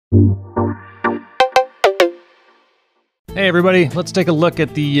Hey everybody, let's take a look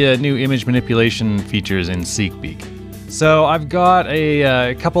at the new image manipulation features in SeekBeak. So I've got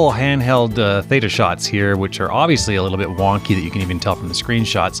a couple handheld theta shots here, which are obviously a little bit wonky that you can even tell from the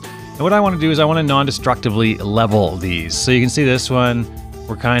screenshots. And what I want to do is I want to non-destructively level these. So you can see this one,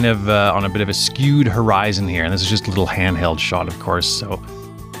 we're kind of on a bit of a skewed horizon here. And this is just a little handheld shot, of course, so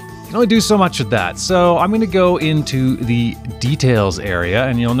you can only do so much with that. So I'm going to go into the details area,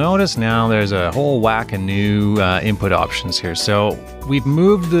 and you'll notice now there's a whole whack of new input options here. So we've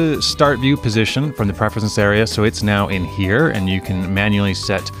moved the start view position from the preferences area, so it's now in here, and you can manually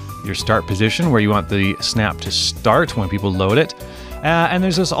set your start position where you want the snap to start when people load it. And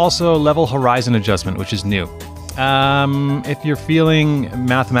there's this also level horizon adjustment, which is new. If you're feeling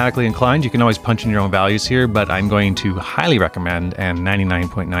mathematically inclined, you can always punch in your own values here, but I'm going to highly recommend, and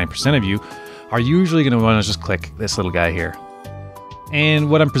 99.9% of you are usually going to want to just click this little guy here. And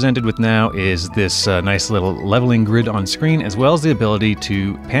what I'm presented with now is this nice little leveling grid on screen, as well as the ability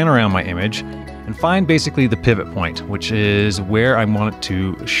to pan around my image and find basically the pivot point, which is where I want it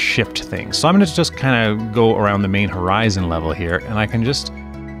to shift things. So I'm going to just kind of go around the main horizon level here, and I can just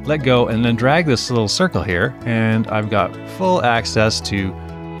let go and then drag this little circle here, and I've got full access to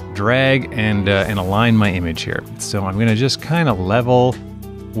drag and align my image here. So I'm going to just kind of level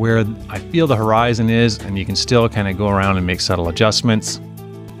where I feel the horizon is, and you can still kind of go around and make subtle adjustments.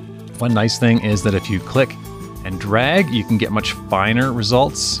 One nice thing is that if you click and drag, you can get much finer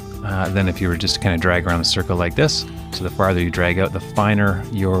results than if you were just to kind of drag around the circle like this. So the farther you drag out, the finer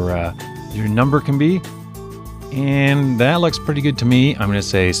your number can be. And that looks pretty good to me. I'm going to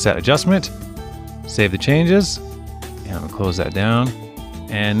say set adjustment, save the changes, and I'm going to close that down.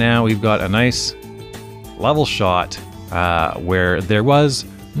 And now we've got a nice level shot where there was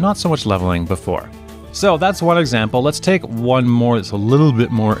not so much leveling before. So that's one example. Let's take one more that's a little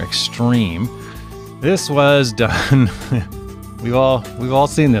bit more extreme. This was done, we've all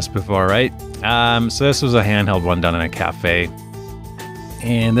seen this before, right? So this was a handheld one done in a cafe.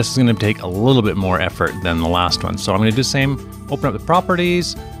 And this is going to take a little bit more effort than the last one. So I'm going to do the same, open up the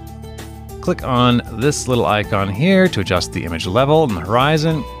properties, click on this little icon here to adjust the image level and the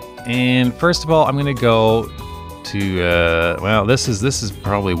horizon. And first of all, I'm going to go to, well, this is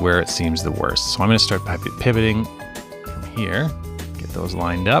probably where it seems the worst. So I'm going to start pivoting from here, get those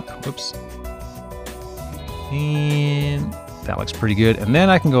lined up. Whoops. And that looks pretty good. And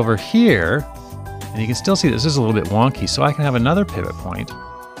then I can go over here, and you can still see this is a little bit wonky, so I can have another pivot point,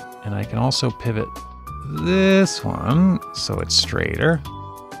 and I can also pivot this one so it's straighter.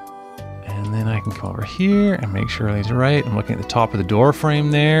 And then I can come over here and make sure everything's right. I'm looking at the top of the door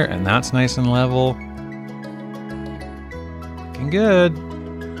frame there, and that's nice and level. Looking good.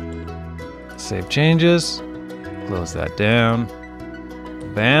 Save changes, close that down.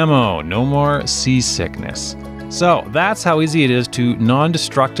 Bammo, no more seasickness. So that's how easy it is to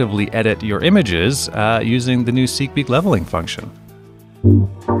non-destructively edit your images using the new SeekBeak leveling function.